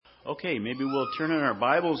Okay, maybe we'll turn in our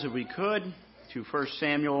Bibles, if we could, to 1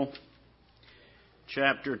 Samuel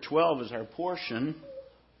chapter 12 as our portion.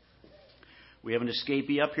 We have an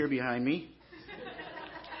escapee up here behind me.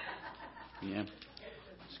 Yeah,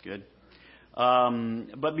 that's good.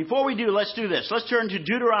 But before we do, let's do this. Let's turn to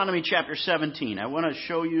Deuteronomy chapter 17. I want to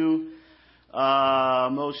show you,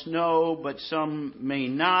 most know, but some may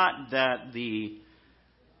not, that the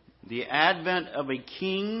advent of a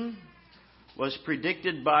king was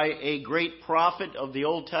predicted by a great prophet of the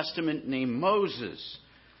Old Testament named Moses.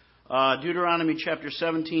 Deuteronomy chapter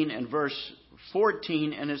 17 and verse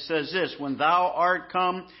 14, and it says this: When thou art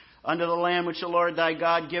come unto the land which the Lord thy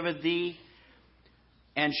God giveth thee,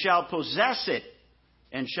 and shalt possess it,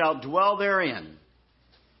 and shalt dwell therein,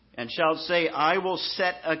 and shalt say, I will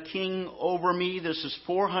set a king over me. This is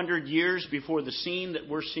 400 years before the scene that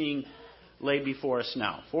we're seeing laid before us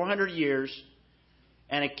now. 400 years,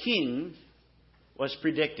 and a king was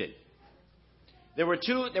predicted. There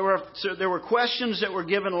were questions that were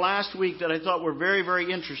given last week that I thought were very,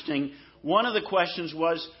 very interesting. One of the questions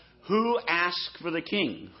was, who asked for the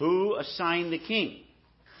king? Who assigned the king?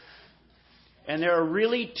 And there are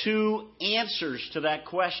really two answers to that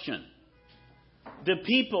question. The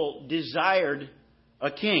people desired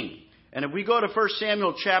a king. And if we go to 1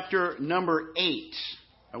 Samuel chapter number 8,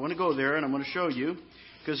 I want to go there and I'm going to show you.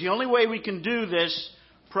 Because the only way we can do this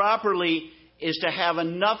properly is to have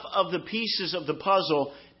enough of the pieces of the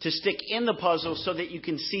puzzle to stick in the puzzle so that you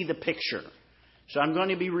can see the picture. So I'm going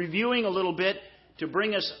to be reviewing a little bit to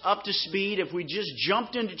bring us up to speed. If we just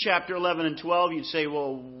jumped into chapter 11 and 12, you'd say,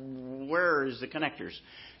 well, where is the connectors?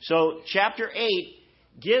 So chapter 8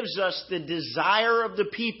 gives us the desire of the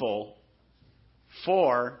people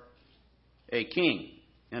for a king.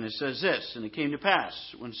 And it says this: And it came to pass,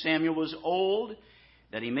 when Samuel was old,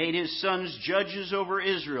 that he made his sons judges over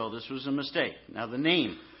Israel. This was a mistake. Now the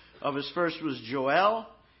name of his first was Joel,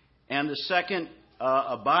 and the second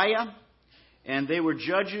Abiah, and they were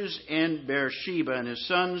judges in Beersheba. And his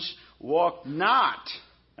sons walked not,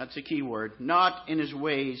 that's a key word, not in his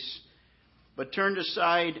ways, but turned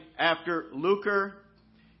aside after lucre,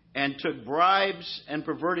 and took bribes and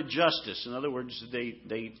perverted justice. In other words,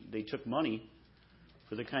 they took money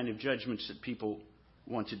for the kind of judgments that people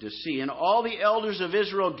wanted to see. And all the elders of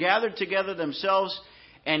Israel gathered together themselves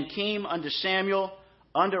and came unto Samuel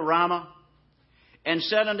unto Ramah, and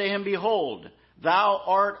said unto him, Behold, thou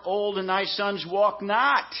art old, and thy sons walk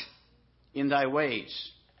not in thy ways.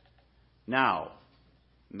 Now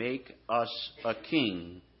make us a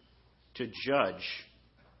king to judge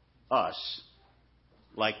us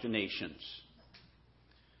like the nations.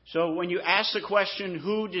 So when you ask the question,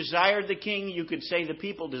 who desired the king, you could say the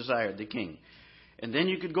people desired the king. And then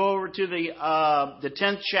you could go over to the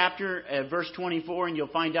 10th chapter, verse 24, and you'll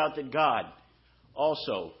find out that God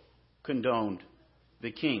also condoned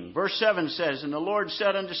the king. Verse 7 says, And the Lord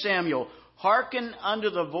said unto Samuel, Hearken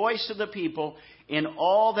unto the voice of the people in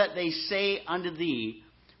all that they say unto thee,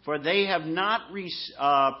 for they have not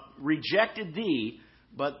rejected thee,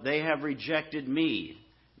 but they have rejected me,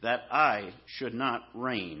 that I should not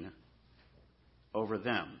reign over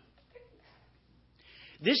them.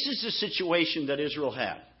 This is the situation that Israel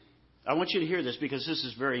had. I want you to hear this because this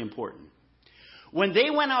is very important. When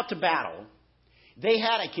they went out to battle, they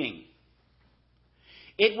had a king.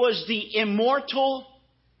 It was the immortal,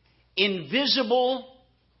 invisible,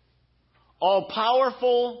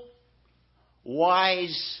 all-powerful,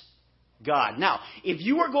 wise God. Now, if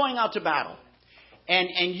you were going out to battle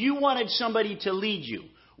and you wanted somebody to lead you,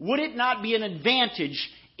 would it not be an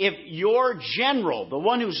advantage if your general, the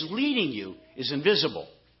one who's leading you, is invisible?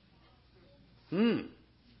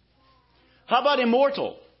 How about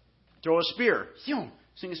immortal? Throw a spear.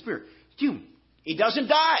 Sing a spear. He doesn't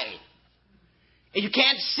die. And you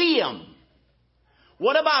can't see him.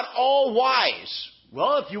 What about all wise?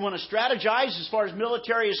 Well, if you want to strategize as far as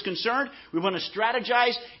military is concerned, we want to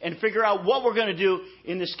strategize and figure out what we're going to do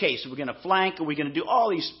in this case. Are we going to flank? Are we going to do all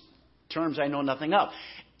these terms I know nothing of?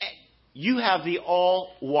 You have the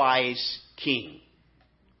all-wise king.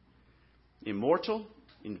 Immortal,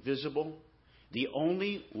 invisible, the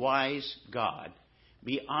only wise God,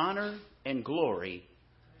 be honor and glory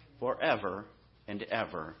forever and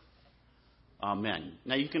ever. Amen.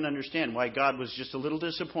 Now you can understand why God was just a little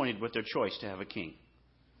disappointed with their choice to have a king.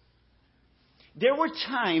 There were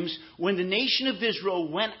times when the nation of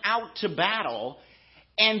Israel went out to battle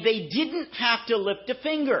and they didn't have to lift a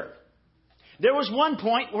finger. There was one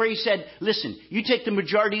point where he said, listen, you take the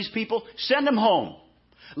majority of these people, send them home.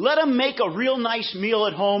 Let them make a real nice meal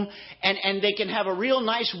at home, and they can have a real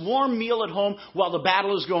nice warm meal at home while the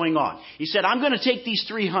battle is going on. He said, I'm going to take these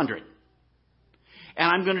 300. and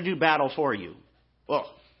I'm going to do battle for you.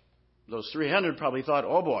 Well, those 300 probably thought,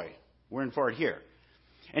 oh boy, we're in for it here.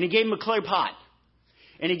 And he gave him a clay pot.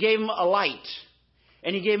 And he gave him a light.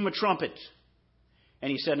 And he gave him a trumpet. And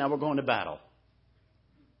he said, now we're going to battle.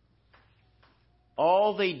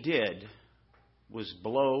 All they did was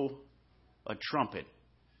blow a trumpet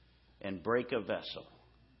and break a vessel.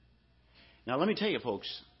 Now let me tell you, folks,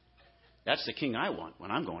 that's the king I want when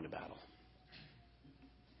I'm going to battle.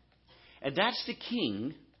 And that's the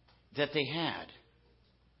king that they had.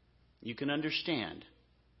 You can understand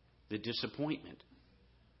the disappointment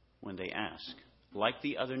when they ask, like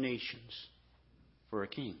the other nations, for a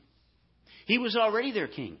king. He was already their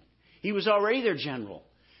king. He was already their general.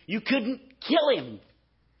 You couldn't kill him.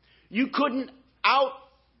 You couldn't outwise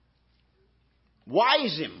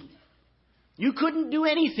him. You couldn't do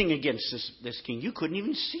anything against this king. You couldn't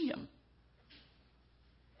even see him.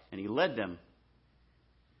 And he led them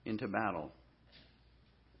into battle.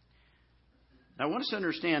 Now, I want us to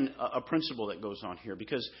understand a principle that goes on here,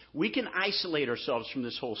 because we can isolate ourselves from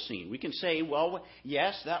this whole scene. We can say, well,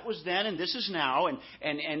 yes, that was then and this is now, and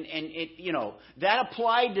it, you know, that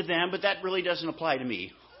applied to them, but that really doesn't apply to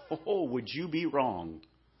me. Oh, would you be wrong?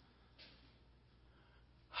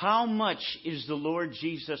 How much is the Lord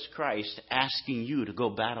Jesus Christ asking you to go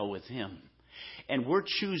battle with him? And we're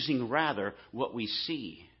choosing rather what we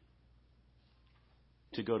see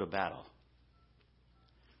to go to battle.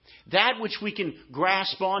 That which we can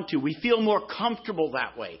grasp onto. We feel more comfortable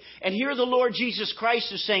that way. And here the Lord Jesus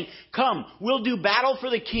Christ is saying, come, we'll do battle for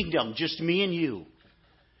the kingdom, just me and you.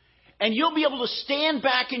 And you'll be able to stand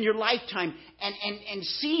back in your lifetime and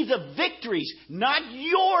see the victories, not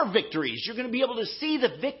your victories. You're going to be able to see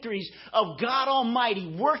the victories of God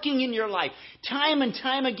Almighty working in your life time and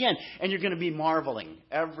time again. And you're going to be marveling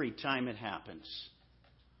every time it happens.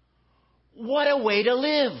 What a way to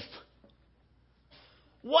live.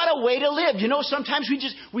 What a way to live. You know, sometimes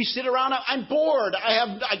we sit around. I'm bored.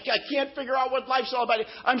 I can't figure out what life's all about.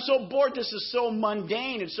 I'm so bored. This is so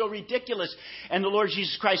mundane and so ridiculous. And the Lord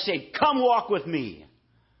Jesus Christ said, come walk with me.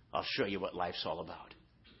 I'll show you what life's all about.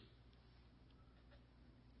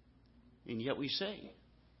 And yet we say,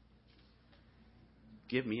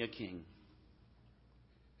 give me a king.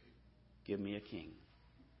 Give me a king.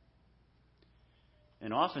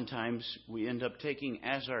 And oftentimes we end up taking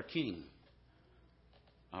as our king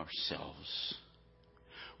ourselves.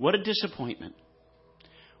 What a disappointment.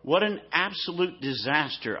 What an absolute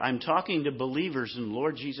disaster. I'm talking to believers in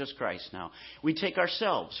Lord Jesus Christ now. We take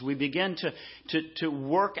ourselves. We begin to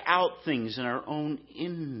work out things in our own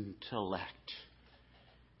intellect.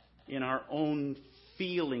 In our own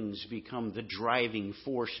feelings become the driving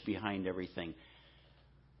force behind everything.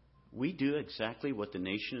 We do exactly what the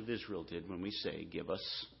nation of Israel did when we say, give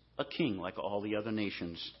us a king like all the other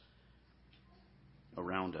nations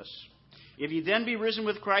around us. If you then be risen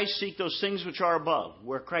with Christ, seek those things which are above,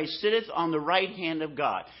 where Christ sitteth on the right hand of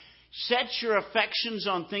God. Set your affections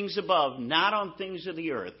on things above, not on things of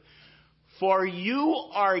the earth. For you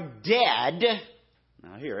are dead,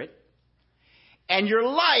 now hear it, and your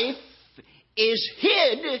life is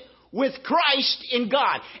hid with Christ in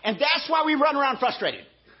God. And that's why we run around frustrated.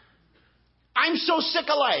 I'm so sick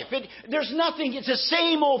of life. There's nothing. It's the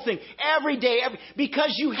same old thing every day,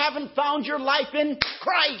 because you haven't found your life in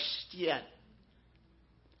Christ yet.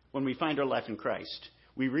 When we find our life in Christ,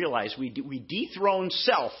 we realize we dethrone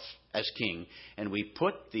self as king, and we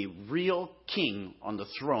put the real king on the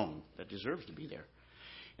throne that deserves to be there.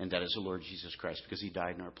 And that is the Lord Jesus Christ, because he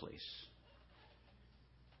died in our place.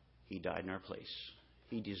 He died in our place.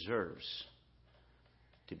 He deserves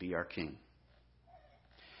to be our king.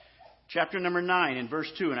 Chapter number 9 and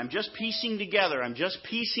verse 2. And I'm just piecing together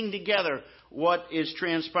what is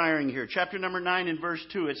transpiring here. Chapter number 9 and verse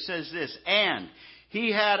 2. It says this. And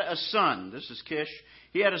he had a son. This is Kish.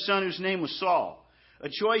 He had a son whose name was Saul. A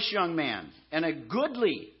choice young man. And a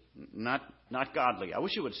goodly. Not godly. I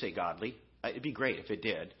wish it would say godly. It'd be great if it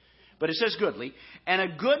did. But it says goodly. And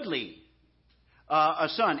a goodly. A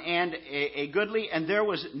son. And a goodly. And there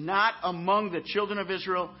was not among the children of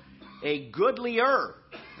Israel a goodlier.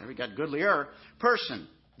 There we got goodlier person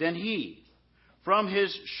than he. From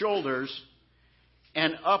his shoulders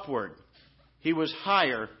and upward, he was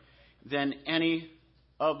higher than any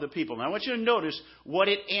of the people. Now I want you to notice what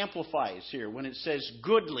it amplifies here when it says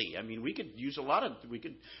goodly. I mean, we could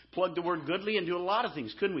plug the word goodly and do a lot of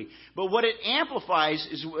things, couldn't we? But what it amplifies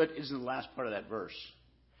is what is in the last part of that verse.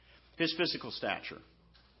 His physical stature.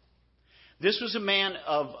 This was a man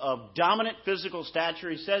of dominant physical stature.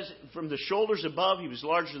 He says from the shoulders above, he was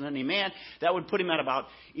larger than any man. That would put him at about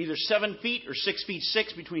either 7 feet or 6 feet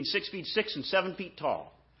 6, between 6 feet 6 and 7 feet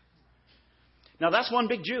tall. Now, that's one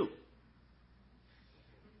big Jew.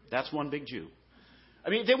 That's one big Jew. I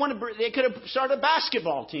mean, they could have started a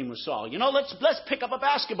basketball team with Saul. You know, let's pick up a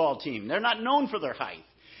basketball team. They're not known for their height.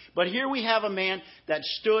 But here we have a man that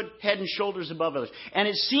stood head and shoulders above others. And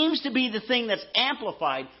it seems to be the thing that's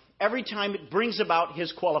amplified every time it brings about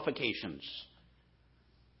his qualifications.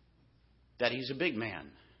 That he's a big man.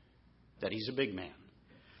 That he's a big man.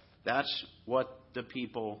 That's what the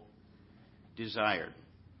people desired.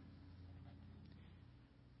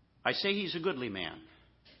 I say he's a goodly man,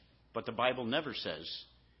 but the Bible never says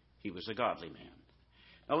he was a godly man.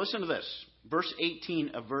 Now listen to this. Verse 18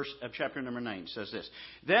 of chapter number 9 says this.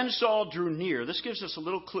 Then Saul drew near. This gives us a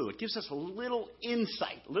little clue. It gives us a little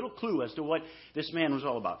insight, a little clue as to what this man was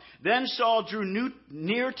all about. Then Saul drew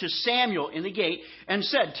near to Samuel in the gate and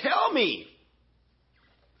said, "Tell me,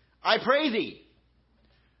 I pray thee,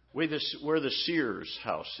 where the seer's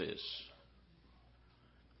house is."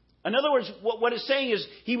 In other words, what it's saying is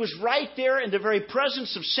he was right there in the very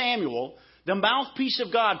presence of Samuel, the mouthpiece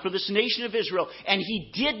of God for this nation of Israel, and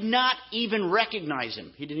he did not even recognize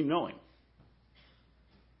him. He didn't even know him.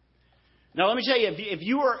 Now, let me tell you,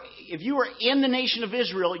 if you were in the nation of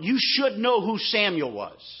Israel, you should know who Samuel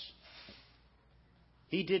was.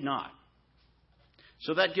 He did not.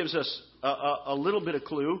 So that gives us a little bit of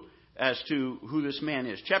clue as to who this man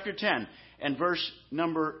is. Chapter 10 and verse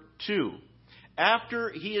number 2. After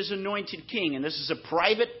he is anointed king, and this is a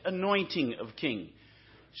private anointing of king,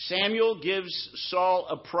 Samuel gives Saul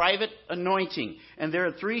a private anointing. And there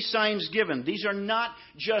are 3 signs given. These are not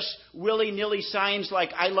just willy-nilly signs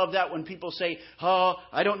like, I love that when people say, "Oh,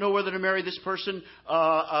 I don't know whether to marry this person.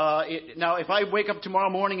 Now, if I wake up tomorrow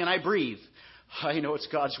morning and I breathe, I know it's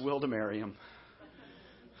God's will to marry him."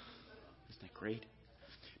 Isn't that great?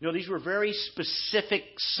 No, these were very specific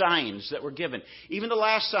signs that were given. Even the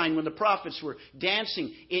last sign, when the prophets were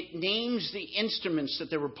dancing, it names the instruments that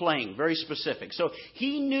they were playing. Very specific. So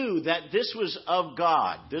he knew that this was of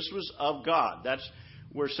God. This was of God. That's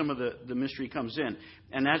where some of the mystery comes in.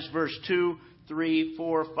 And that's verse 2, 3,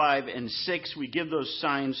 4, 5, and 6. We give those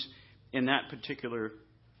signs in that particular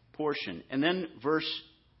portion. And then verse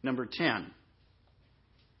number 10.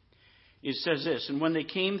 It says this, "And when they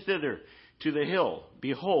came thither to the hill,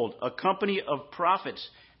 behold, a company of prophets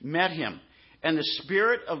met him, and the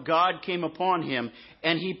Spirit of God came upon him,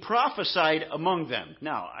 and he prophesied among them."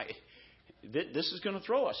 Now, this is going to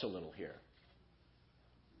throw us a little here.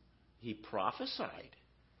 He prophesied.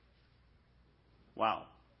 Wow.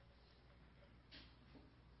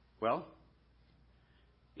 Well,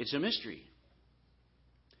 it's a mystery.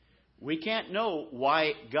 We can't know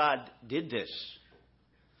why God did this.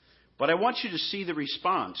 But I want you to see the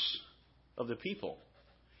response of the people.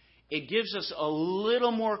 It gives us a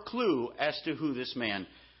little more clue as to who this man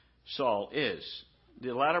Saul is.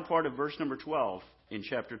 The latter part of verse number 12 in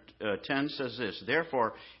chapter 10 says this,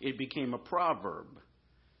 "Therefore it became a proverb.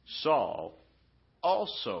 Saul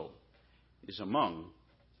also is among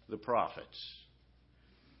the prophets."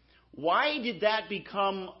 Why did that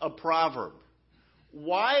become a proverb?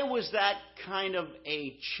 Why was that kind of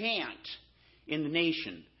a chant in the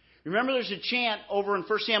nation? Remember, there's a chant over in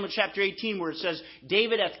 1 Samuel chapter 18 where it says,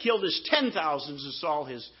 "David hath killed his 10,000s and Saul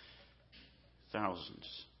his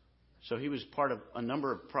thousands." So he was part of a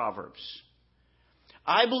number of proverbs.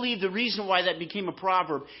 I believe the reason why that became a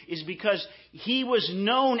proverb is because he was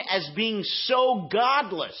known as being so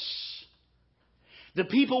godless. The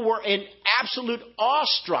people were in absolute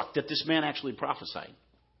awestruck that this man actually prophesied.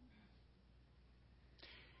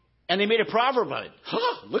 And they made a proverb about it.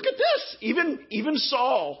 Look at this. Even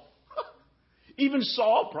Saul. Even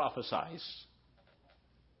Saul prophesies.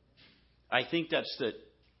 I think that's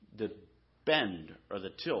the bend or the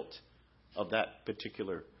tilt of that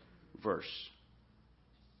particular verse.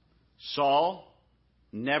 Saul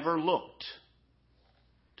never looked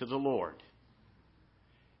to the Lord.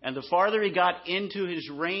 And the farther he got into his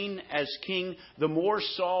reign as king, the more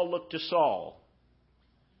Saul looked to Saul.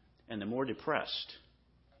 And the more depressed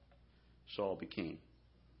Saul became.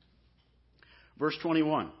 Verse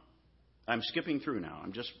 21. I'm skipping through now.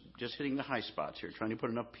 I'm just hitting the high spots here, trying to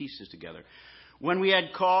put enough pieces together. When he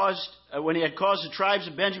had caused the tribes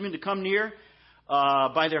of Benjamin to come near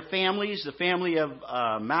by their families, the family of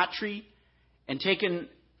Matri, and taken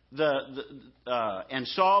and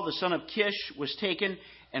Saul the son of Kish was taken,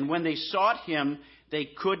 and when they sought him, they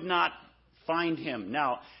could not find him.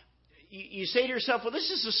 Now, you say to yourself, well,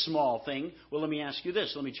 this is a small thing. Well, let me ask you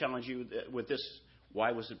this. Let me challenge you with this.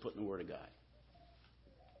 Why was it put in the Word of God?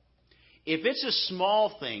 If it's a small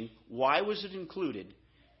thing, why was it included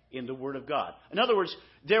in the Word of God? In other words,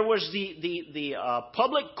 there was the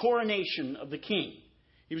public coronation of the king.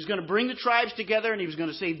 He was going to bring the tribes together, and he was going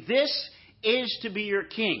to say, this is to be your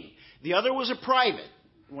king. The other was a private.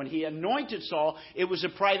 When he anointed Saul, it was a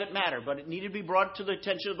private matter, but it needed to be brought to the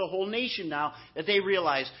attention of the whole nation now that they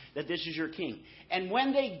realized that this is your king. And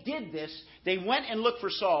when they did this, they went and looked for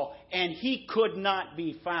Saul, and he could not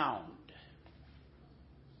be found.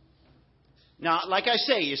 Now, like I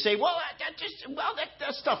say, you say, well,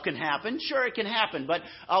 that stuff can happen. Sure, it can happen. But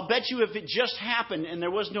I'll bet you if it just happened and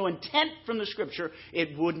there was no intent from the Scripture,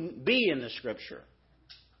 it wouldn't be in the Scripture.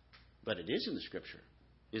 But it is in the Scripture,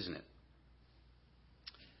 isn't it?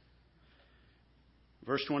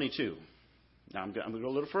 Verse 22. Now, I'm going to go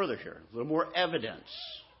a little further here. A little more evidence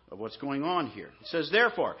of what's going on here. It says,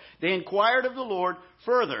 therefore, they inquired of the Lord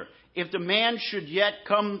further, if the man should yet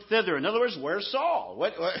come thither. In other words, where's Saul?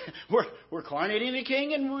 We're coronating the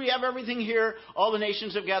king, and we have everything here. All the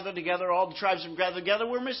nations have gathered together. All the tribes have gathered together.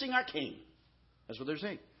 We're missing our king. That's what they're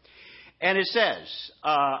saying. And it says,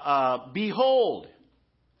 behold.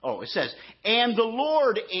 Oh, it says, and the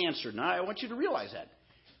Lord answered. Now, I want you to realize that.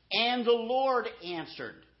 And the Lord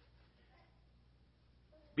answered,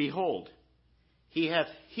 behold, he hath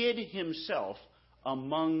hid himself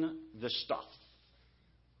among the stuff.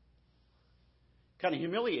 Kind of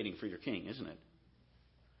humiliating for your king, isn't it?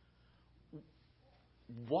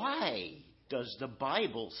 Why does the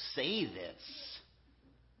Bible say this?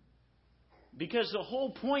 Because the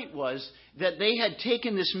whole point was that they had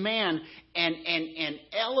taken this man and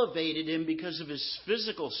elevated him because of his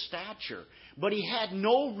physical stature. But he had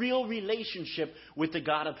no real relationship with the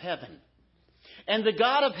God of heaven. And the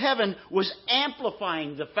God of heaven was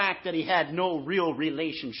amplifying the fact that he had no real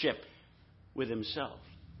relationship with himself.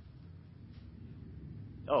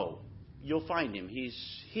 Oh, you'll find him. He's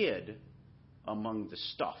hid among the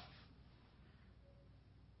stuff.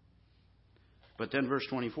 But then verse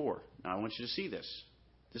 24. Now I want you to see this.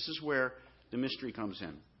 This is where the mystery comes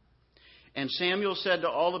in. And Samuel said to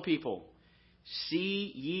all the people,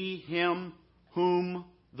 see ye him whom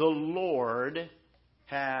the Lord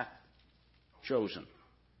hath chosen.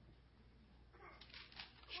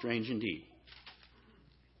 Strange indeed.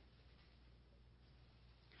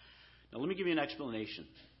 Now let me give you an explanation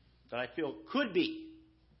that I feel could be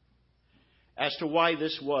as to why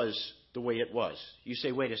this was the way it was. You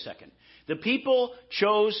say, wait a second. The people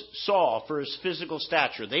chose Saul for his physical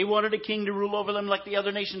stature. They wanted a king to rule over them like the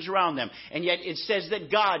other nations around them. And yet it says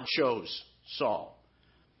that God chose Saul.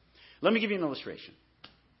 Let me give you an illustration.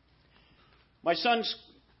 My sons,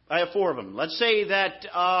 I have 4 of them. Let's say that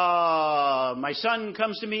my son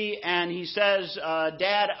comes to me and he says,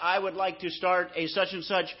 Dad, I would like to start a such and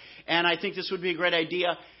such, and I think this would be a great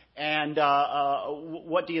idea. And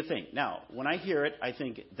what do you think? Now, when I hear it, I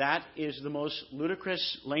think that is the most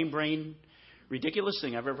ludicrous, lame-brained, ridiculous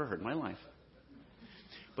thing I've ever heard in my life.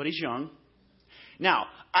 But he's young. Now,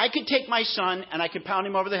 I could take my son and I could pound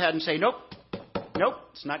him over the head and say, nope,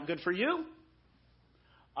 it's not good for you.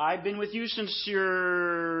 I've been with you since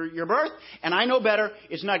your birth, and I know better.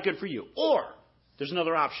 It's not good for you. Or, there's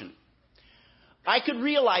another option. I could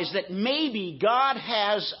realize that maybe God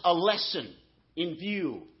has a lesson in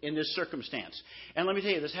view in this circumstance. And let me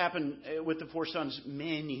tell you, this happened with the 4 sons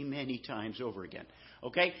many, many times over again.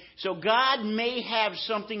 Okay? So God may have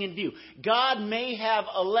something in view. God may have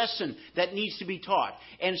a lesson that needs to be taught.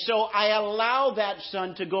 And so I allow that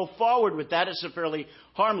son to go forward with that. It's a fairly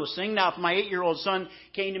harmless thing. Now, if my 8-year-old son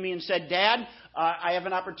came to me and said, Dad, I have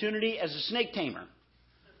an opportunity as a snake tamer.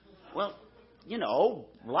 Well, you know,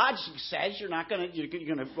 logic says you're going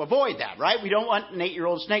to avoid that, right? We don't want an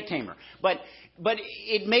 8-year-old snake tamer. But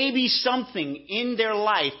it may be something in their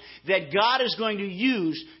life that God is going to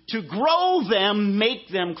use to grow them, make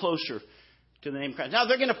them closer to the name of Christ. Now,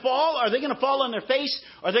 they're going to fall. Are they going to fall on their face?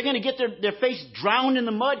 Are they going to get their face drowned in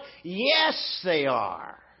the mud? Yes, they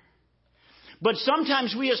are. But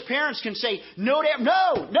sometimes we as parents can say, no.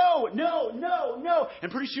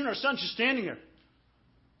 And pretty soon our son's just standing there.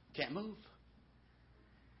 Can't move.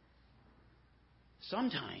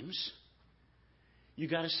 Sometimes you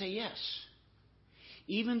got to say yes.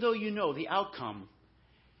 Even though you know the outcome,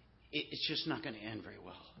 it's just not going to end very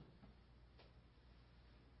well.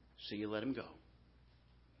 So you let him go.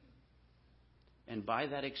 And by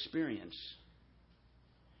that experience,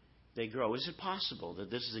 they grow. Is it possible that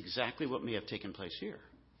this is exactly what may have taken place here?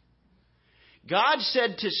 God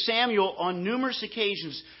said to Samuel on numerous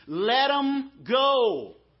occasions, let them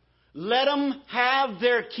go. Let them have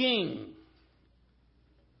their king.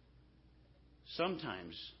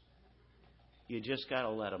 Sometimes you just got to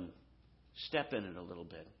let them step in it a little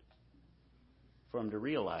bit for them to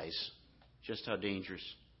realize just how dangerous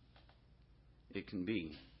it can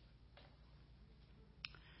be.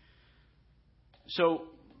 So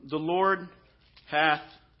the Lord hath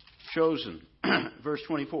chosen. Verse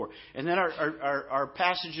 24. And then our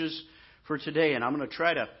passages for today, and I'm going to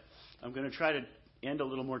try to end a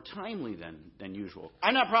little more timely than usual.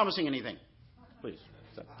 I'm not promising anything. Please.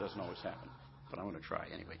 That doesn't always happen. But I'm going to try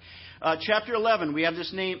anyway. Chapter 11, we have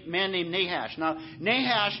this man named Nahash. Now,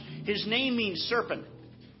 Nahash, his name means serpent.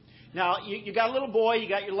 Now, you got a little boy, you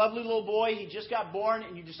got your lovely little boy, he just got born,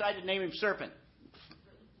 and you decide to name him Serpent.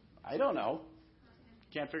 I don't know.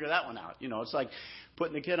 Can't figure that one out. It's like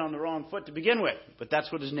putting the kid on the wrong foot to begin with. But that's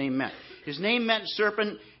what his name meant. His name meant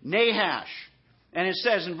serpent, Nahash. And it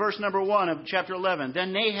says in verse number 1 of chapter 11,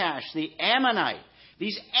 then Nahash, the Ammonite.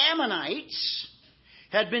 These Ammonites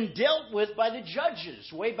had been dealt with by the judges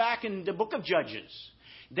way back in the book of Judges.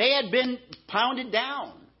 They had been pounded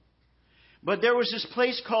down. But there was this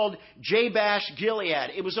place called Jabesh Gilead.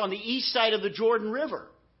 It was on the east side of the Jordan River.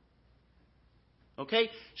 Okay?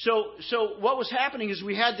 So what was happening is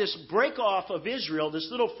we had this break-off of Israel, this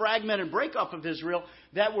little fragmented break-off of Israel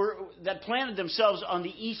that planted themselves on the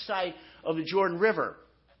east side of the Jordan River.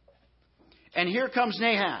 And here comes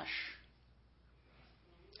Nahash.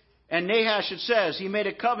 And Nahash, it says, he made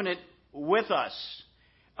a covenant with us.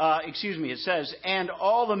 It says, and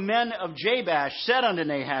all the men of Jabesh said unto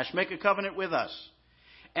Nahash, make a covenant with us,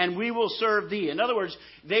 and we will serve thee. In other words,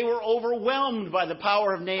 they were overwhelmed by the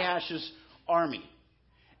power of Nahash's army.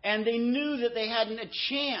 And they knew that they hadn't a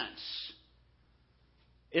chance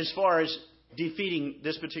as far as defeating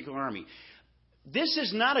this particular army. This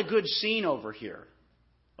is not a good scene over here.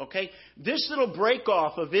 Okay? This little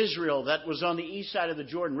break-off of Israel that was on the east side of the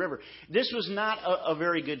Jordan River, this was not a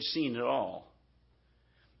very good scene at all.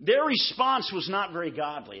 Their response was not very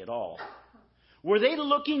godly at all. Were they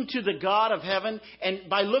looking to the God of heaven? And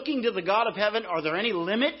by looking to the God of heaven, are there any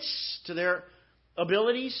limits to their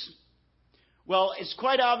abilities? Well, it's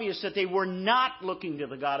quite obvious that they were not looking to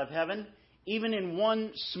the God of heaven, even in one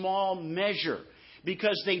small measure.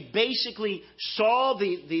 Because they basically saw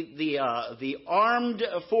the armed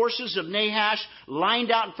forces of Nahash lined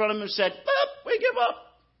out in front of them and said, we give up.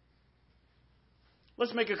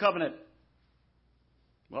 Let's make a covenant.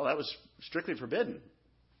 Well, that was strictly forbidden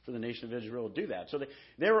for the nation of Israel to do that. So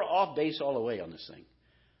they were off base all the way on this thing.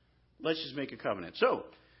 Let's just make a covenant. So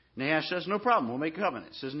Nahash says, no problem, we'll make a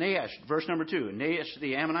covenant. It says Nahash, verse number 2, Nahash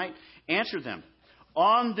the Ammonite answered them,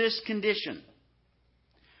 on this condition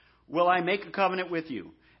will I make a covenant with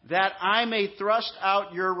you, that I may thrust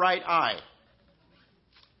out your right eye.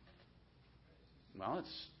 Well,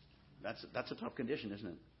 that's a tough condition, isn't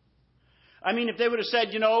it? I mean, if they would have said,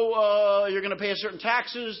 you're going to pay a certain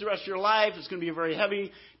taxes the rest of your life, it's going to be a very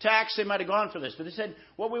heavy tax, they might have gone for this. But they said,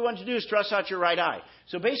 what we want you to do is thrust out your right eye.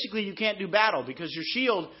 So basically, you can't do battle because your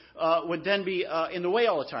shield would then be in the way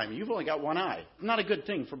all the time. You've only got one eye. Not a good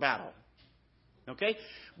thing for battle. Okay?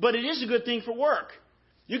 But it is a good thing for work.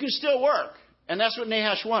 You can still work. And that's what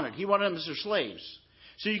Nahash wanted. He wanted them as their slaves.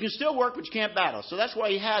 So you can still work, but you can't battle. So that's why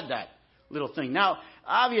he had that little thing. Now,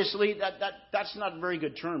 obviously, that's not very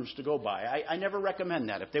good terms to go by. I never recommend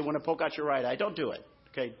that. If they want to poke out your right eye, don't do it.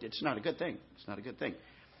 Okay? It's not a good thing. It's not a good thing.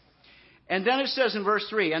 And then it says in verse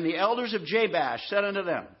 3, and the elders of Jabesh said unto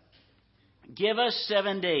them, give us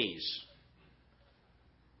 7 days.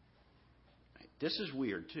 This is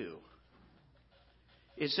weird, too.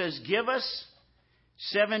 It says, give us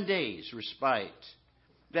 7 days respite,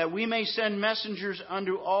 that we may send messengers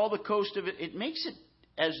unto all the coast of it. It makes it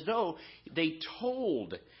as though they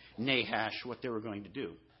told Nahash what they were going to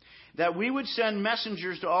do. That we would send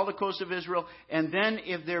messengers to all the coast of Israel, and then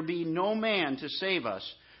if there be no man to save us,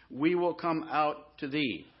 we will come out to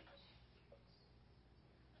thee.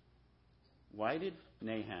 Why did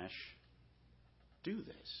Nahash do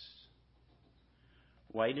this?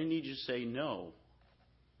 Why didn't he just say, no,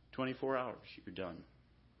 24 hours, you're done?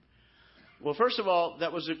 Well, first of all,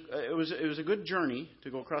 it was a good journey to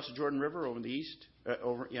go across the Jordan River over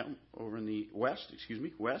in the west,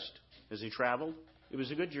 as they traveled. It was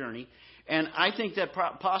a good journey. And I think that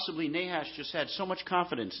possibly Nahash just had so much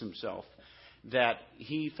confidence in himself that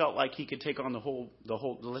he felt like he could take on the whole,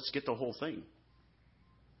 let's get the whole thing.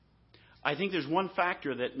 I think there's one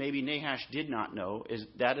factor that maybe Nahash did not know, is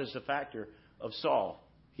the factor of Saul.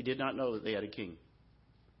 He did not know that they had a king.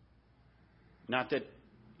 Not that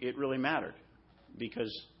it really mattered,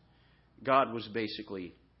 because God was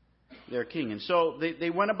basically their king. And so they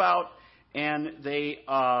went about and they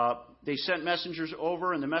sent messengers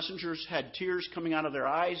over, and the messengers had tears coming out of their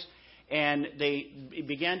eyes, and they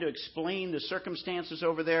began to explain the circumstances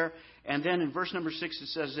over there. And then in verse number 6 it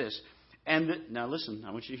says this. Now listen,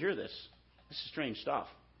 I want you to hear this. This is strange stuff.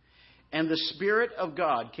 And the Spirit of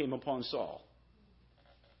God came upon Saul.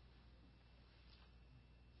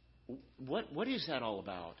 what is that all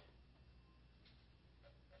about?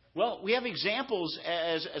 Well, we have examples,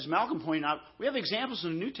 as Malcolm pointed out, we have examples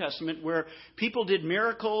in the New Testament where people did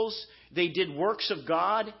miracles, they did works of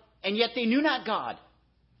God, and yet they knew not God.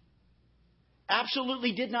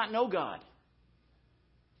 Absolutely did not know God.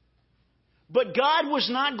 But God was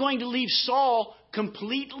not going to leave Saul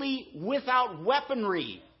completely without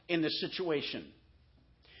weaponry in this situation.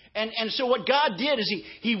 And so what God did is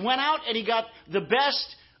he went out and he got the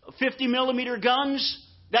best 50 millimeter guns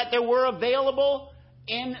that there were available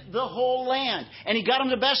in the whole land. And he got them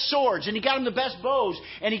the best swords, and he got them the best bows,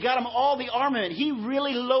 and he got them all the armament. He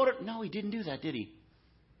really loaded. No, he didn't do that, did he?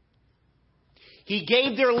 He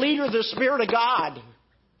gave their leader the Spirit of God.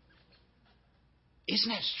 Isn't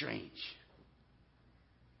that strange?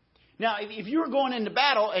 Now, if you were going into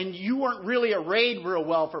battle and you weren't really arrayed real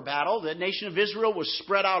well for battle, the nation of Israel was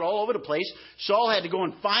spread out all over the place. Saul had to go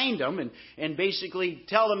and find them and basically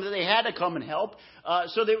tell them that they had to come and help.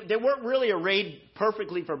 So they weren't really arrayed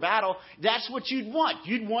perfectly for battle. That's what you'd want.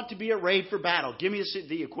 You'd want to be arrayed for battle. Give me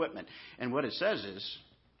the equipment. And what it says is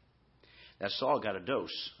that Saul got a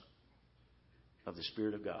dose of the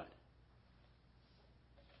Spirit of God.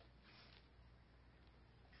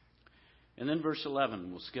 And then verse 11,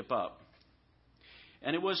 we'll skip up.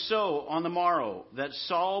 And it was so on the morrow that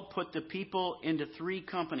Saul put the people into 3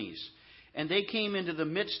 companies, and they came into the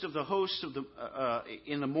midst of the host of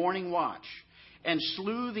in the morning watch, and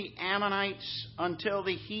slew the Ammonites until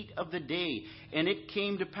the heat of the day. And it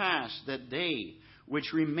came to pass that they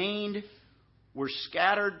which remained were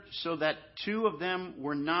scattered, so that 2 of them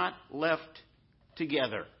were not left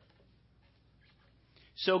together.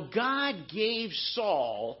 So God gave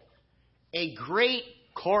Saul a great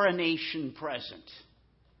coronation present.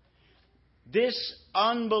 This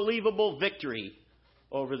unbelievable victory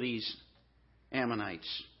over these Ammonites.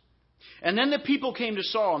 And then the people came to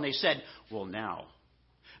Saul and they said, well, now,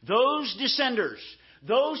 those descenders,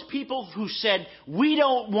 those people who said, we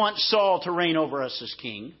don't want Saul to reign over us as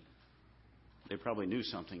king, they probably knew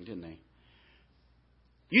something, didn't they?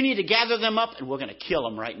 You need to gather them up, and we're going to kill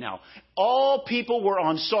them right now. All people were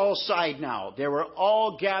on Saul's side now. They were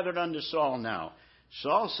all gathered unto Saul now.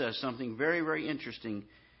 Saul says something very, very interesting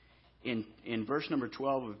in verse number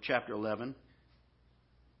 12 of chapter 11.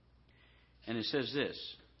 And it says this: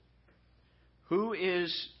 who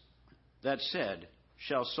is that said,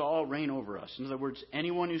 shall Saul reign over us? In other words,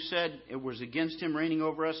 anyone who said it was against him reigning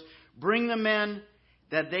over us, bring the men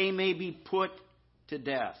that they may be put to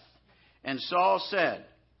death. And Saul said,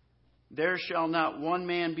 there shall not one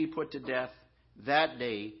man be put to death that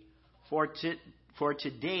day, for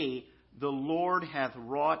today the Lord hath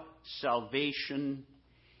wrought salvation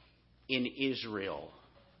in Israel.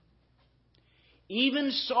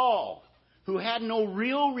 Even Saul, who had no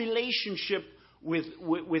real relationship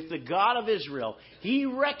with the God of Israel, he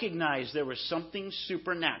recognized there was something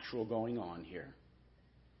supernatural going on here.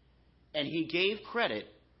 And he gave credit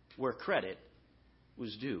where credit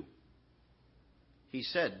was due. He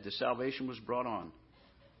said the salvation was brought on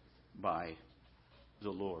by the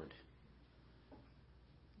Lord.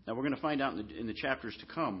 Now we're going to find out in the chapters to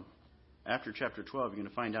come. After chapter 12, you're going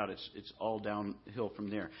to find out it's all downhill from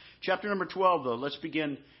there. Chapter number 12, though, let's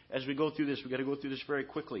begin as we go through this. We've got to go through this very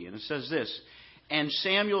quickly. And it says this: and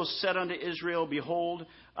Samuel said unto Israel, behold,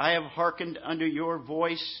 I have hearkened unto your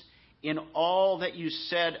voice in all that you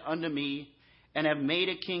said unto me, and have made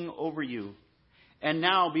a king over you. And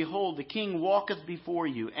now, behold, the king walketh before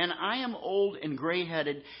you, and I am old and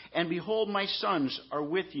gray-headed, and behold, my sons are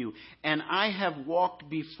with you, and I have walked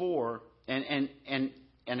before, and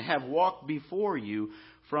have walked before you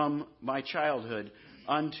from my childhood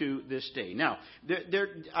unto this day. Now,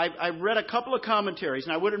 I read a couple of commentaries,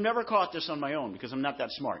 and I would have never caught this on my own because I'm not that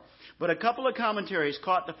smart. But a couple of commentaries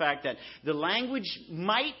caught the fact that the language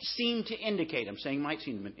might seem to indicate, I'm saying might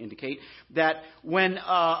seem to indicate, that when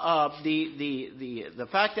the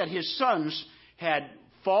fact that his sons had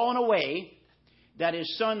fallen away, that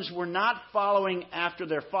his sons were not following after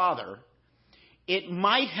their father, it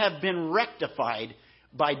might have been rectified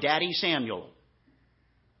by Daddy Samuel.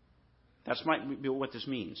 That's might be what this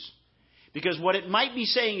means. Because what it might be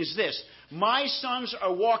saying is this: my sons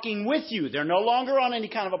are walking with you. They're no longer on any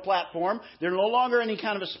kind of a platform. They're no longer in any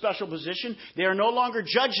kind of a special position. They are no longer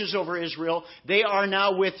judges over Israel. They are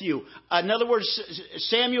now with you. In other words,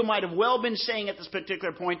 Samuel might have well been saying at this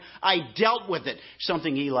particular point, I dealt with it.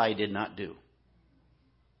 Something Eli did not do.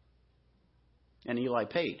 And Eli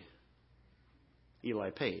paid.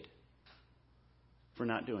 Eli paid for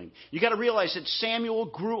not doing. You got to realize that Samuel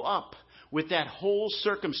grew up with that whole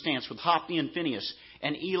circumstance with Hophni and Phinehas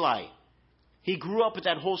and Eli He grew up with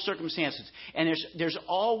that whole circumstances. And there's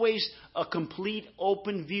always a complete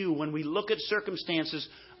open view when we look at circumstances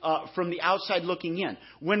from the outside looking in.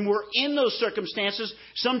 When we're in those circumstances,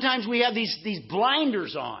 sometimes we have these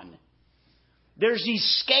blinders on. There's these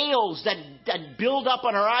scales that build up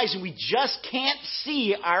on our eyes and we just can't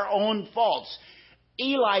see our own faults.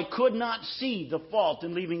 Eli could not see the fault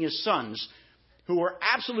in leaving his sons, who were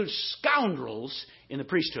absolute scoundrels in the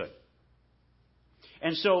priesthood.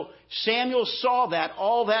 And so Samuel saw that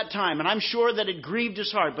all that time, and I'm sure that it grieved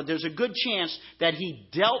his heart, but there's a good chance that he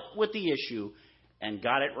dealt with the issue and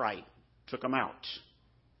got it right, took them out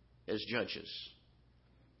as judges.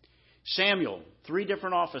 Samuel, 3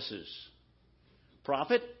 different offices: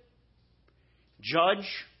 prophet, judge,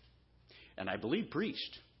 and I believe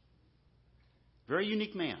priest. Very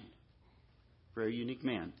unique man. Very unique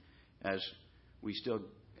man as we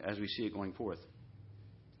see it going forth.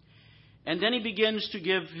 And then he begins to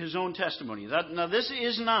give his own testimony. Now this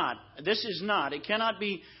is not, it cannot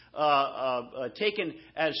be taken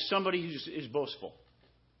as somebody who is boastful.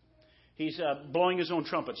 He's blowing his own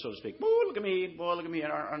trumpet, so to speak. Boy, look at me,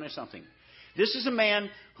 aren't I something? This is a man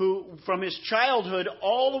who, from his childhood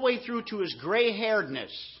all the way through to his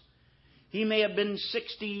gray-hairedness, he may have been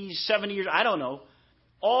 60, 70 years, I don't know,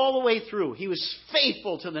 all the way through, he was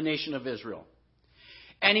faithful to the nation of Israel.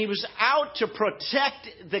 And he was out to protect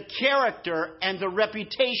the character and the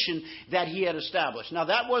reputation that he had established. Now,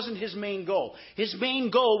 that wasn't his main goal. His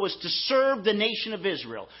main goal was to serve the nation of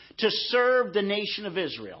Israel. To serve the nation of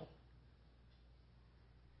Israel.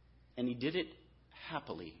 And he did it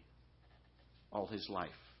happily all his life.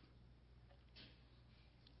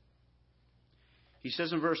 He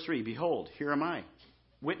says in verse 3, "Behold, here am I,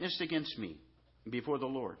 witness against me before the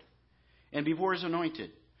Lord, and before his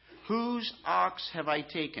anointed. Whose ox have I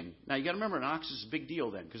taken?" Now, you got to remember, an ox is a big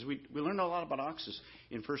deal then, because we learned a lot about oxes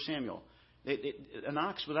in 1 Samuel.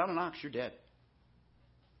 Without an ox, you're dead.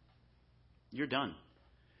 You're done.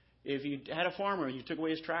 If you had a farmer and you took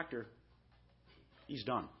away his tractor, he's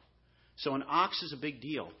done. So an ox is a big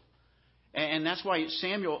deal. And that's why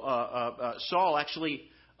Saul actually,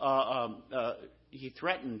 he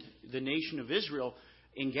threatened the nation of Israel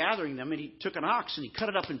in gathering them, and he took an ox and he cut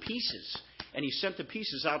it up in pieces. And he sent the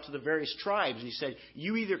pieces out to the various tribes. And he said,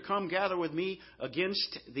 "You either come gather with me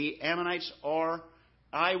against the Ammonites, or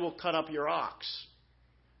I will cut up your ox."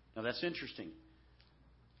 Now that's interesting.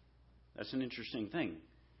 That's an interesting thing.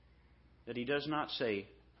 That he does not say,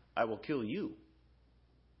 "I will kill you."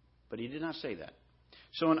 But he did not say that.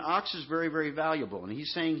 So an ox is very, very valuable. And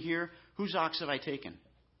he's saying here, whose ox have I taken?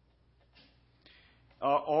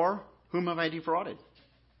 Or whom have I defrauded?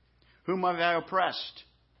 Whom have I oppressed?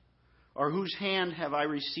 Or whose hand have I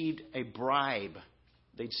received a bribe?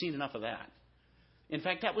 They'd seen enough of that. In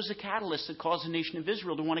fact, that was the catalyst that caused the nation of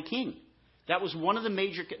Israel to want a king. That was one of the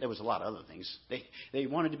major... There was a lot of other things. They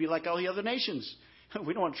wanted to be like all the other nations.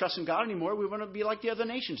 We don't want to trust in God anymore. We want to be like the other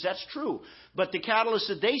nations. That's true. But the catalyst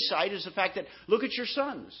that they cite is the fact that, look at your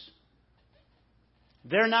sons.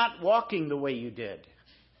 They're not walking the way you did.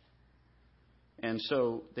 And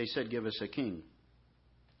so they said, "Give us a king."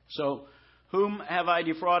 So, whom have I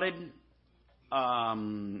defrauded?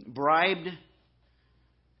 Bribed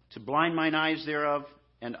to blind mine eyes thereof,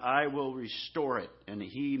 and I will restore it. And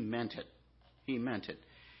he meant it. He meant it.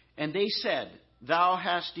 And they said, "Thou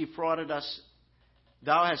hast defrauded us.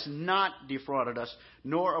 Thou hast not defrauded us,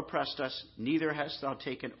 nor oppressed us, neither hast thou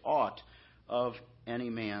taken aught of any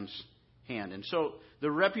man's hand." And so the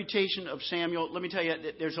reputation of Samuel, let me tell you,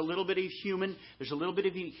 there's a little bit of human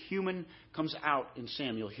comes out in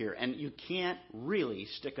Samuel here. And you can't really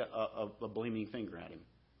stick a blaming finger at him.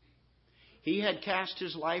 He had cast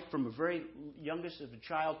his life from a very youngest of a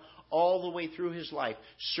child all the way through his life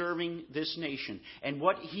serving this nation. And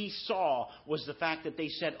what he saw was the fact that they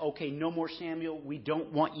said, "Okay, no more Samuel. We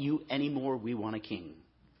don't want you anymore. We want a king."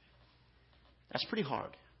 That's pretty hard.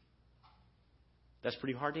 That's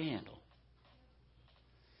pretty hard to handle.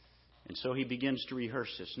 And so he begins to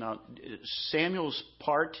rehearse this. Now, Samuel's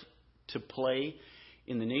part to play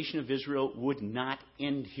in the nation of Israel would not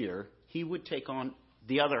end here. He would take on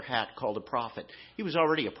the other hat called a prophet. He was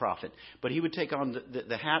already a prophet, but he would take on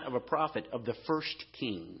the hat of a prophet of the first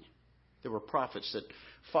king. There were prophets that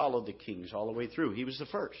followed the kings all the way through. He was the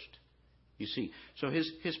first, you see. So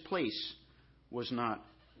his place was not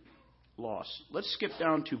lost. Let's skip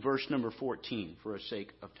down to verse number 14 for the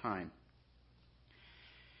sake of time.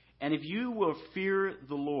 "And if you will fear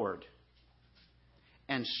the Lord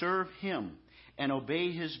and serve him and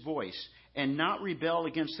obey his voice and not rebel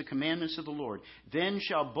against the commandments of the Lord, then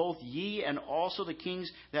shall both ye and also the kings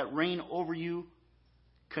that reign over you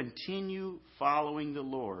continue following the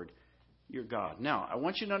Lord your God. Now, I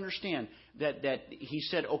want you to understand that he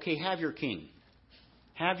said, okay, have your king.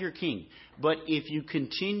 Have your king. But if you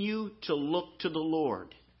continue to look to the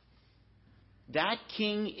Lord, that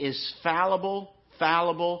king is fallible.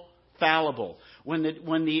 When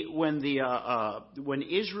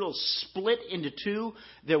Israel split into two,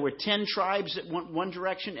 there were 10 tribes that went one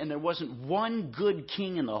direction, and there wasn't one good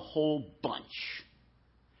king in the whole bunch.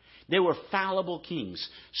 They were fallible kings.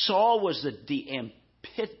 Saul was the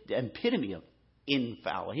epitome of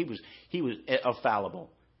infallible. He was fallible.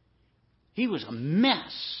 He was a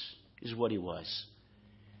mess, is what he was.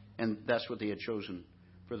 And that's what they had chosen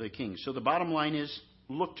for their king. So the bottom line is,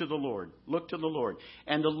 look to the Lord. Look to the Lord.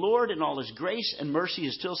 And the Lord, in all His grace and mercy,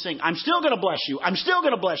 is still saying, I'm still going to bless you. I'm still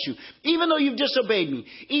going to bless you. Even though you've disobeyed me.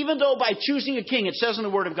 Even though by choosing a king, it says in the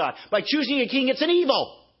Word of God, by choosing a king, it's an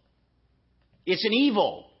evil. It's an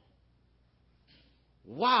evil.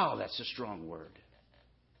 Wow, that's a strong word.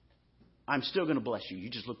 I'm still going to bless you. You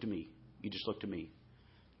just look to me. You just look to me.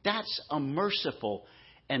 That's a merciful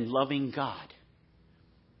and loving God.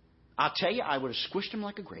 I'll tell you, I would have squished him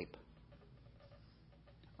like a grape.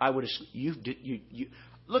 I would have.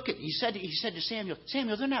 Look at. He said to Samuel,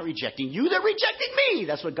 they're not rejecting you. They're rejecting me.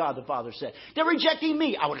 That's what God the Father said. They're rejecting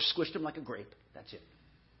me. I would have squished him like a grape. That's it.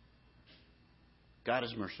 God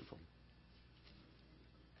is merciful.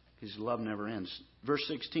 His love never ends. Verse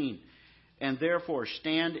 16. And therefore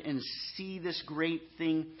stand and see this great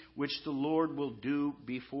thing which the Lord will do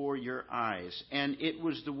before your eyes. And it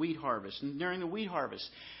was the wheat harvest. And during the wheat harvest,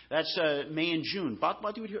 that's May and June,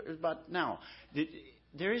 about now,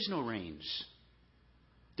 there is no rains.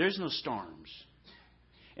 There's no storms.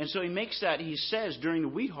 And so he says during the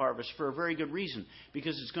wheat harvest for a very good reason,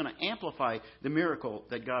 because it's going to amplify the miracle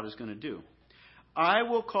that God is going to do. I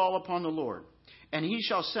will call upon the Lord, and He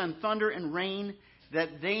shall send thunder and rain,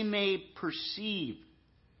 that they may perceive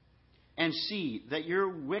and see that your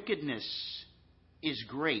wickedness is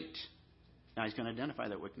great. Now He's going to identify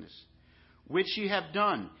that wickedness. Which you have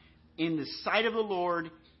done in the sight of the Lord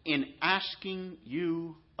in asking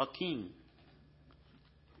you a king.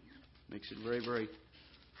 Makes it very, very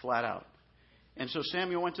flat out. And so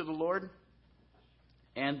Samuel went to the Lord,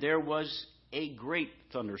 and there was a great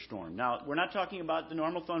thunderstorm. Now, we're not talking about the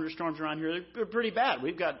normal thunderstorms around here. They're pretty bad.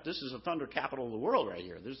 This is a thunder capital of the world right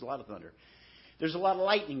here. There's a lot of thunder. There's a lot of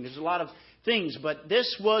lightning. There's a lot of things. But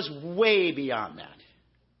this was way beyond that.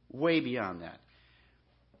 Way beyond that.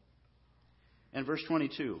 And verse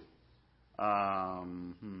 22.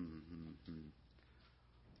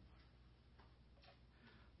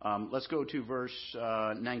 Let's go to verse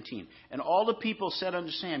 19. And all the people said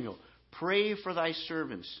unto Samuel, pray for thy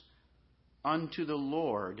servants unto the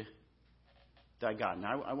Lord thy God.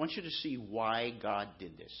 Now, I want you to see why God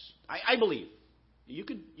did this. I believe. You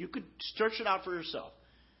could search it out for yourself.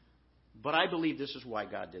 But I believe this is why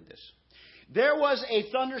God did this. There was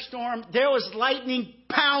a thunderstorm. There was lightning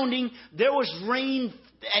pounding. There was rain.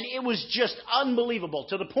 And it was just unbelievable,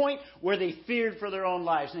 to the point where they feared for their own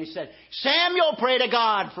lives. And they said, Samuel, pray to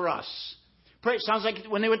God for us. Pray. Sounds like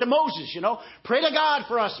when they went to Moses, Pray to God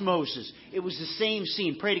for us, Moses. It was the same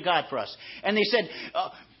scene. Pray to God for us. And they said,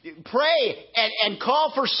 pray and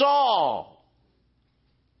call for Saul.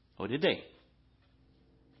 Oh, did they?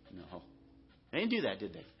 No. They didn't do that,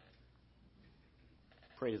 did they?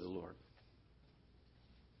 Pray to the Lord.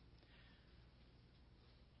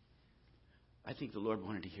 I think the Lord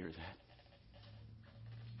wanted to hear that.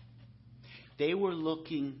 They were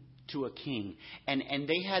looking to a king. And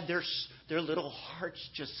they had their little hearts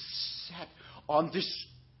just set on this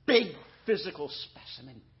big physical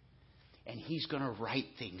specimen. And He's going to right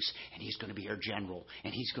things. And He's going to be our general.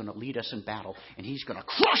 And He's going to lead us in battle. And He's going to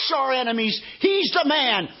crush our enemies. He's the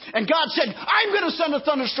man. And God said, I'm going to send a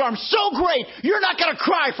thunderstorm so great, you're not going to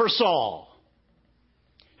cry for Saul.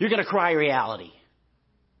 You're going to cry reality.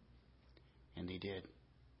 And they did.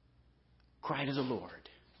 Cry to the Lord.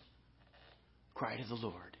 Cry to the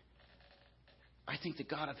Lord. I think the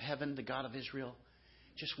God of heaven, the God of Israel,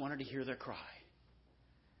 just wanted to hear their cry.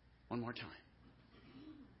 One more time.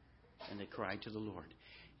 And they cried to the Lord.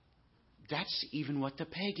 That's even what the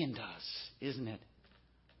pagan does, isn't it?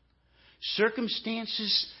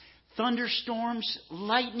 Circumstances, thunderstorms,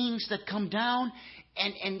 lightnings that come down,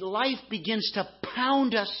 and life begins to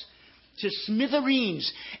pound us to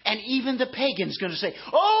smithereens. And even the pagan's going to say,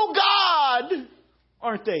 oh God!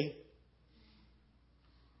 Aren't they?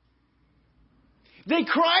 They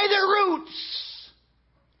cry their roots.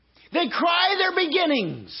 They cry their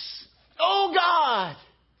beginnings. Oh God!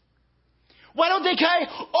 Why don't they cry,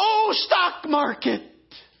 oh stock market!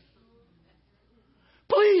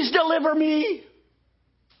 Please deliver me.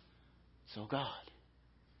 So God.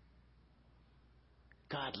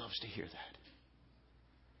 God loves to hear that.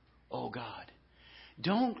 Oh God,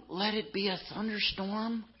 don't let it be a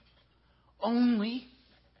thunderstorm only.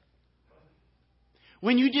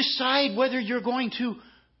 When you decide whether you're going to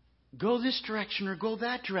go this direction or go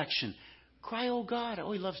that direction, cry, oh God.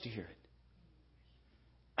 Oh, He loves to hear it.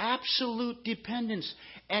 Absolute dependence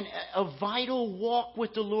and a vital walk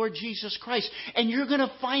with the Lord Jesus Christ. And you're going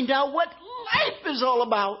to find out what life is all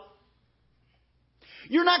about.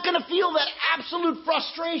 You're not going to feel that absolute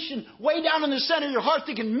frustration way down in the center of your heart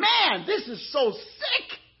thinking, man, this is so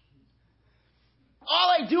sick.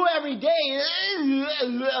 All I do every day is...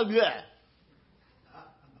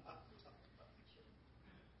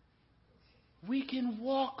 We can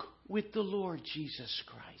walk with the Lord Jesus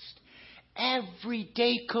Christ. Every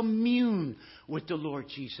day commune with the Lord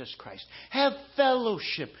Jesus Christ. Have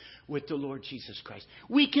fellowship with the Lord Jesus Christ.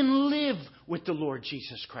 We can live with the Lord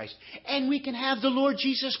Jesus Christ. And we can have the Lord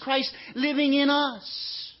Jesus Christ living in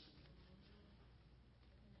us.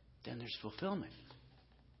 Then there's fulfillment.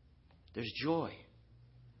 There's joy.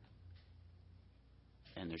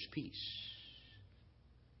 And there's peace.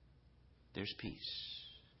 There's peace.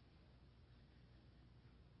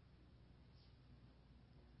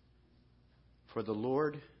 For the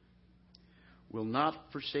Lord will not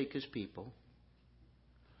forsake His people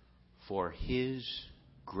for His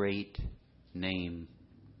great name's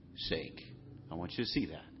sake. I want you to see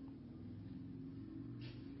that.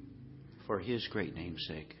 For His great name's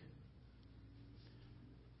sake.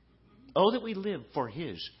 Oh, that we live for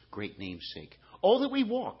His great name's sake. Oh, that we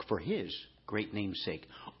walk for His great name's sake.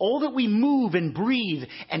 Oh, that we move and breathe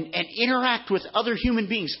and interact with other human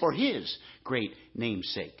beings for His great name's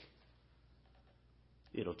sake.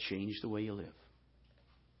 It'll change the way you live.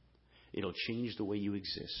 It'll change the way you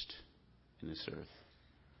exist in this earth.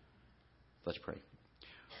 Let's pray.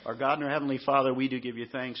 Our God and our Heavenly Father, we do give You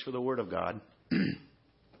thanks for the Word of God,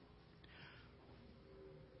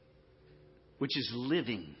 which is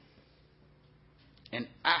living and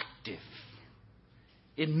active.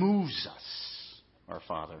 It moves us, our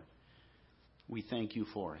Father. We thank You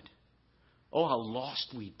for it. Oh, how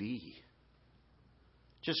lost we'd be.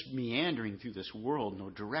 Just meandering through this world,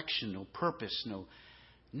 no direction, no purpose,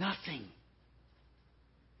 nothing.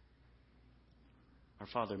 Our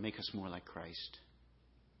Father, make us more like Christ.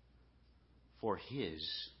 For His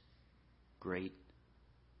great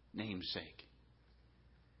name's sake.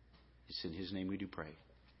 It's in His name we do pray.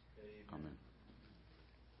 Amen.